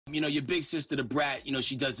You know, your big sister, the Brat, you know,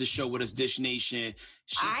 she does this show with us, Dish Nation.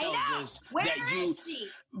 She tells us that she?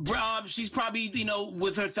 Rob, she's probably, you know,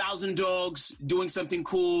 with her 1,000 dogs doing something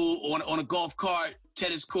cool on a golf cart,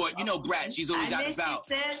 tennis court. You know, Brat, she's always out and about.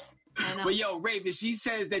 But yo, Raven, she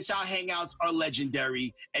says that y'all hangouts are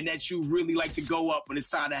legendary and that you really like to go up when it's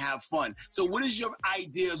time to have fun. So what is your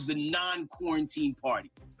idea of the non-quarantine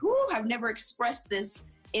party? I've never expressed this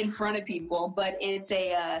in front of people, but it's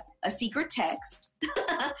a secret text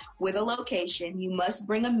with a location. You must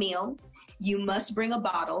bring a meal. You must bring a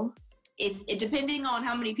bottle. It depending on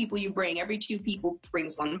how many people you bring. Every 2 people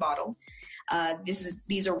brings 1 bottle.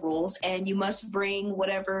 These are rules, and you must bring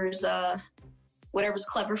whatever's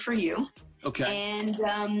clever for you. Okay.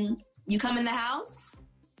 And you come in the house,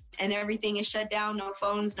 and everything is shut down. No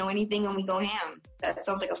phones, no anything, and we go ham. That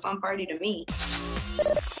sounds like a fun party to me.